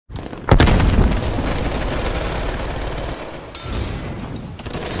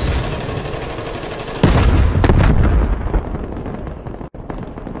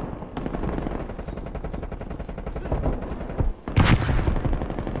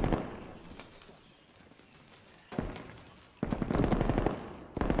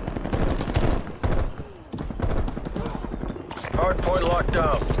Hardpoint locked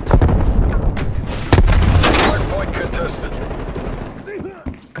down. Hardpoint contested.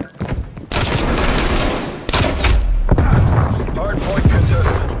 Hardpoint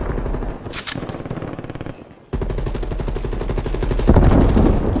contested.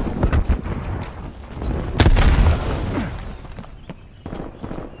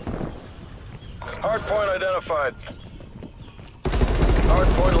 Hardpoint identified.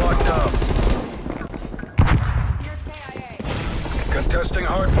 Hardpoint locked down. Here's KIA. Contesting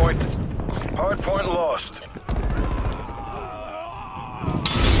hardpoint. Hardpoint lost.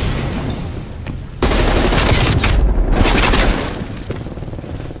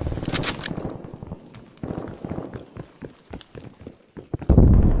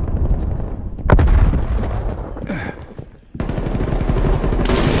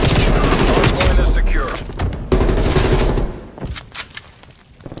 Hardpoint is secure.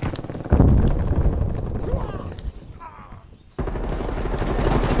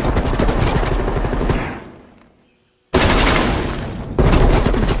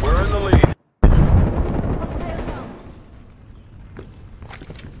 We're in the lead.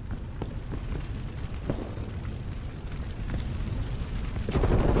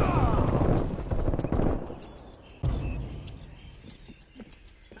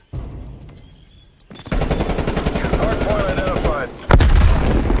 Hardpoint identified.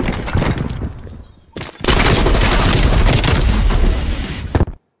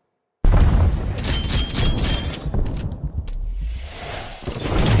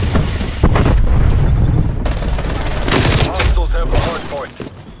 Hostiles have the hardpoint.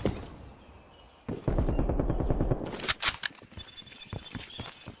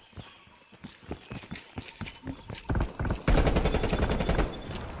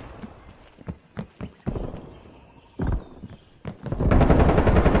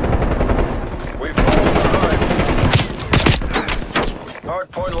 We've fallen behind.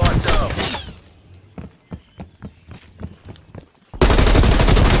 Hardpoint locked down.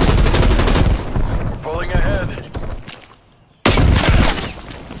 Pulling ahead.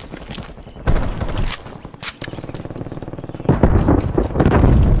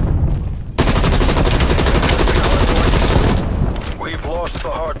 We've lost the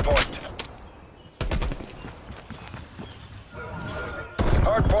hardpoint.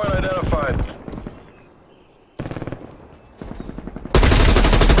 Hardpoint identified.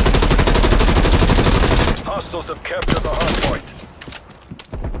 Hostiles have captured the hardpoint.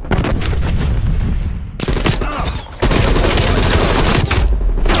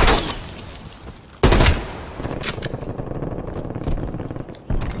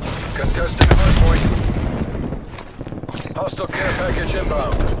 Contesting hardpoint. Hostile care package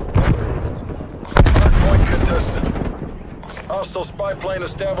inbound. Hardpoint contested. Hostile spy plane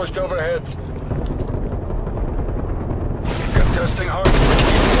established overhead. Contesting hardpoint.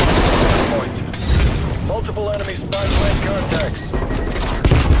 Multiple enemy spy plane contacts.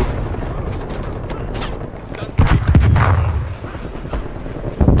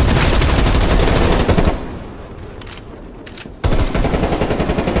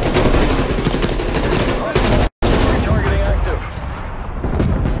 Targeting active.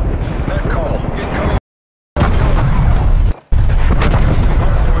 Net call. Incoming.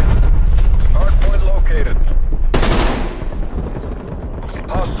 Hardpoint located.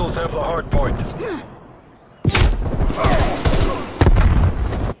 Hostiles have the hardpoint.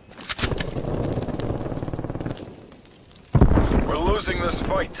 We're losing this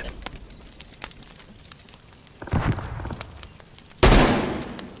fight.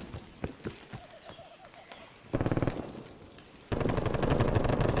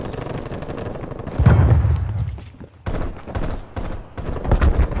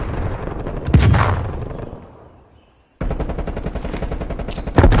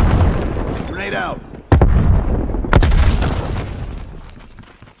 Grenade out.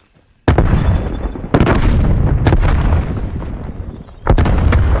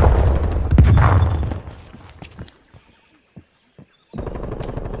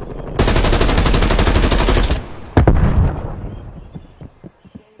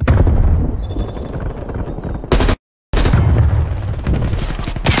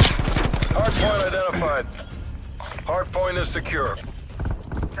 Hardpoint identified. Hardpoint is secure.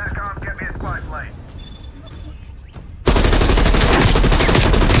 TACOM, get me a spy plane.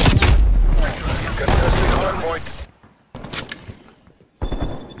 Contesting hardpoint.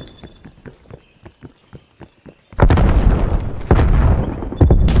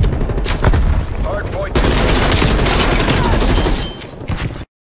 Hardpoint.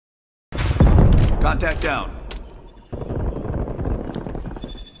 Contact down.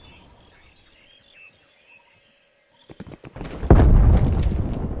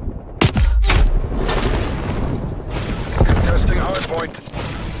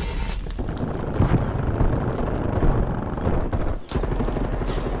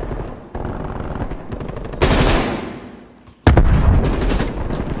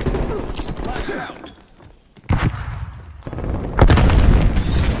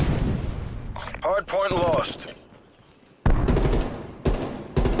 Hardpoint lost.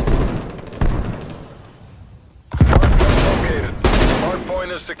 Hardpoint located.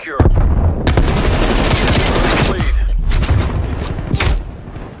 Hardpoint is secure. Lead.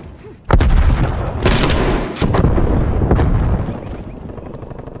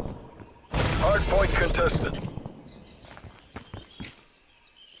 Hardpoint contested.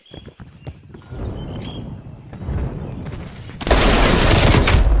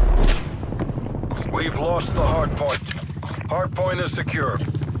 We've lost the hardpoint. Hardpoint is secure.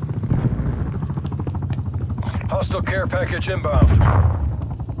 Hostile care package inbound.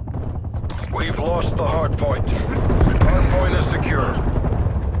 We've lost the hardpoint. Hardpoint is secure.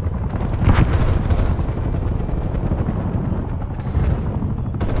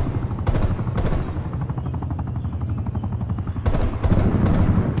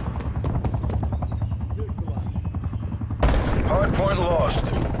 Hardpoint lost.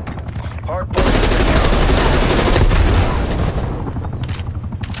 Hardpoint is secure.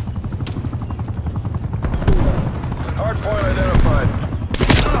 Hardpoint identified.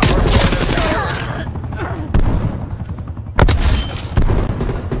 Hardpoint is secure.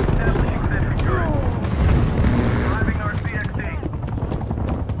 Establishing sentry turret. Driving our CXD.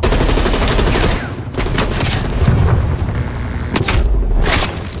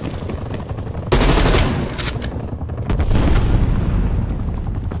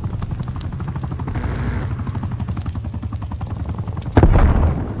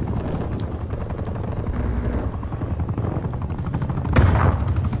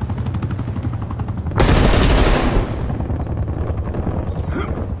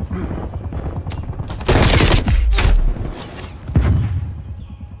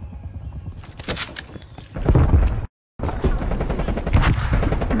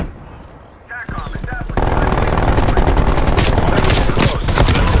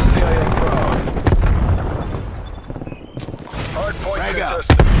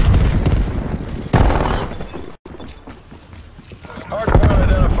 Hardpoint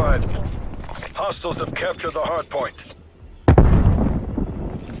identified. Hostiles have captured the hardpoint.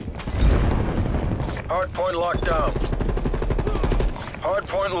 Hardpoint locked down.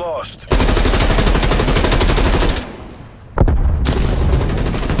 Hardpoint lost.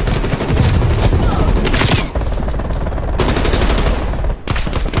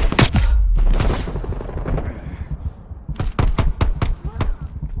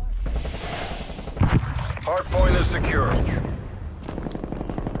 Hardpoint is secure.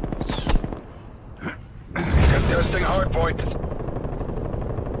 Contesting hardpoint.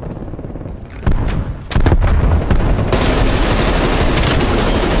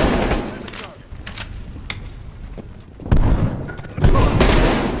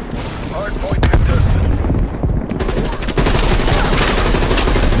 Hardpoint contested.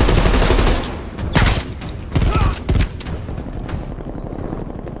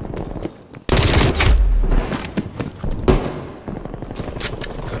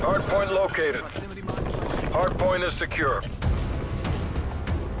 Hardpoint located. Hardpoint is secure.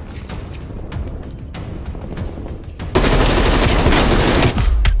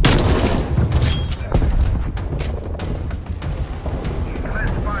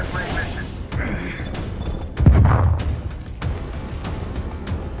 Commence spy-plane mission.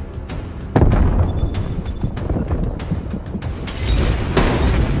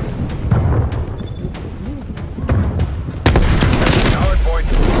 Hardpoint.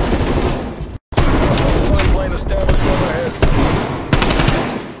 Spy plane established overhead.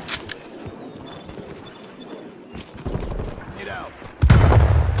 Get out.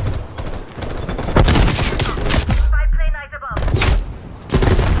 Spy-plane eyes above.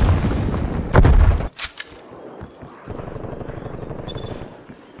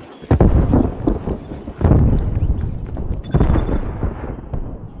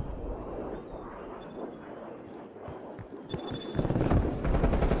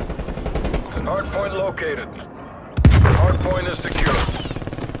 Hardpoint located. Hardpoint is secure.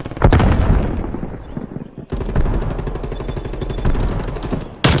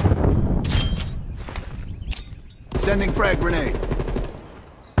 Sending frag grenade.